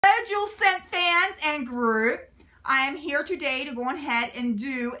Jewelscent fans and group. I am here today to go ahead and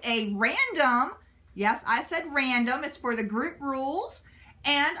do a random, yes, I said random, it's for the group rules,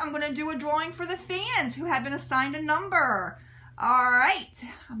 and I'm going to do a drawing for the fans who have been assigned a number. All right,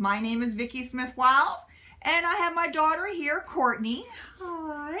 my name is Vicki Smith-Wiles, and I have my daughter here, Courtney.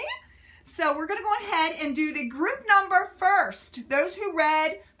 Hi. So we're going to go ahead and do the group number first. Those who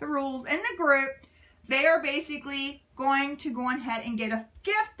read the rules in the group, they are basically going to go ahead and get a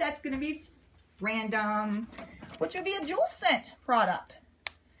gift that's going to be random, which would be a Jewelscent product.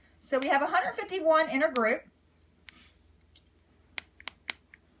 So we have 151 in a group.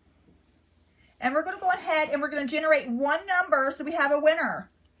 And we're going to go ahead and we're going to generate one number so we have a winner.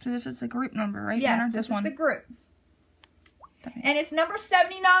 So this is the group number, right? Yes, this is the group. And it's number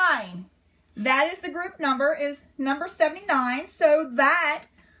 79. That is the group number, is number 79. So that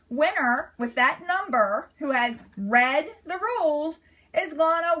winner with that number who has read the rules is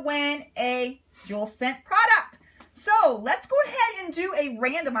going to win a Jewelscent product. So let's go ahead and do a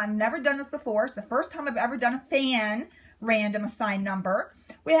random. I've never done this before. It's the first time I've ever done a fan random assigned number.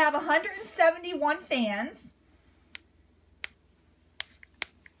 We have 171 fans.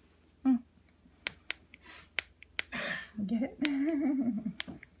 Get it?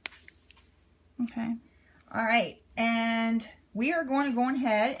 Okay. All right. And we are going to go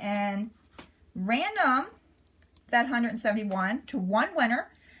ahead and random that 171 to one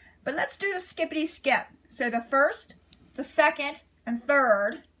winner. But let's do the skippity skip. So the first, the second, and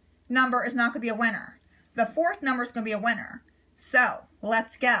third number is not going to be a winner. The fourth number is going to be a winner. So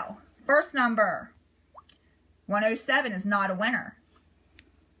let's go. First number, 107 is not a winner.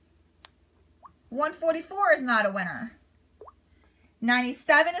 144 is not a winner.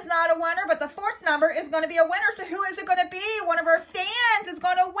 97 is not a winner, but the fourth number is going to be a winner. So who is it going to be? One of our fans is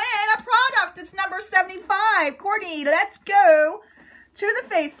going to win a product. It's number 75. Courtney, let's go to the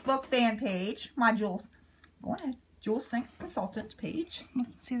Facebook fan page. My Jules, go ahead. Jewelscent Consultant page.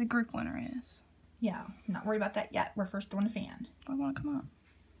 Let's see who the group winner is. Yeah, I'm not worried about that yet. We're first doing a fan. I want to come up.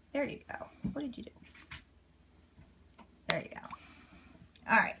 There you go. What did you do? There you go.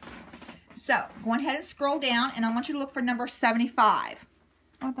 All right. So, go ahead and scroll down, and I want you to look for number 75.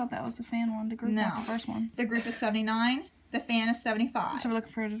 I thought that was the fan one. The group was the first one. The group is 79. The fan is 75. So we're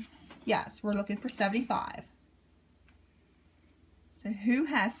looking for... Yes, we're looking for 75. So, who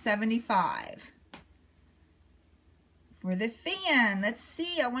has 75? For the fan. Let's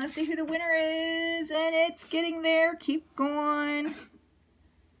see. I want to see who the winner is, and it's getting there. Keep going.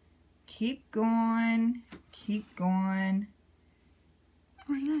 Keep going. Keep going.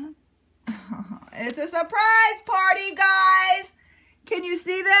 Where's that? It's a surprise party, guys. Can you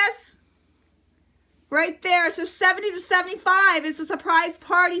see this? Right there. So 70 to 75. It's a surprise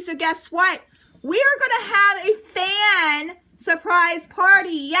party. So guess what? We are going to have a fan surprise party.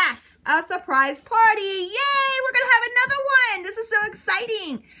 Yes, a surprise party. Yay! We're going to have another one. This is so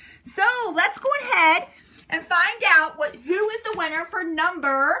exciting. So let's go ahead and find out who is the winner for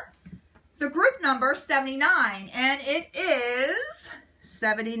the group number 79. And it is...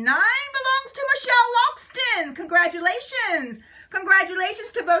 79 belongs to Michelle Logsdon. Congratulations.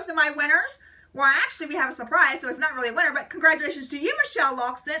 Congratulations to both of my winners. Well, actually, we have a surprise, so it's not really a winner, but congratulations to you, Michelle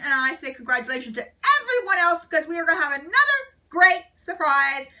Logsdon, and I say congratulations to everyone else because we are going to have another great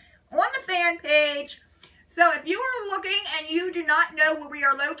surprise on the fan page. So if you are looking and you do not know where we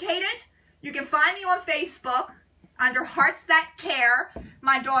are located, you can find me on Facebook under Hearts That Care.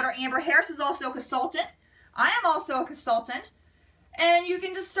 My daughter, Amber Harris, is also a consultant. I am also a consultant. And you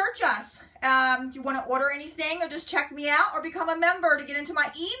can just search us. If you want to order anything or just check me out or become a member to get into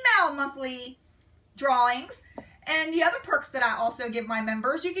my email monthly drawings and the other perks that I also give my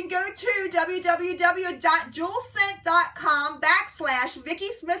members, you can go to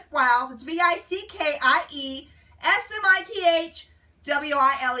www.jewelscent.com/Vicki Smith-Wiles. It's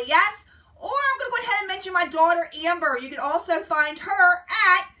VICKIESMITHWILES. Or I'm going to go ahead and mention my daughter Amber. You can also find her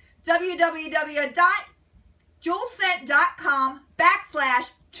at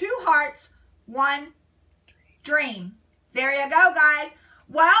www.jewelscent.com/2hearts1dream. There you go, guys.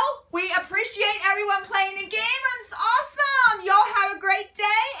 Well, we appreciate everyone playing the game. It's awesome. Y'all have a great day,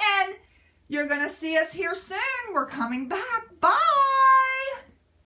 and you're going to see us here soon. We're coming back. Bye.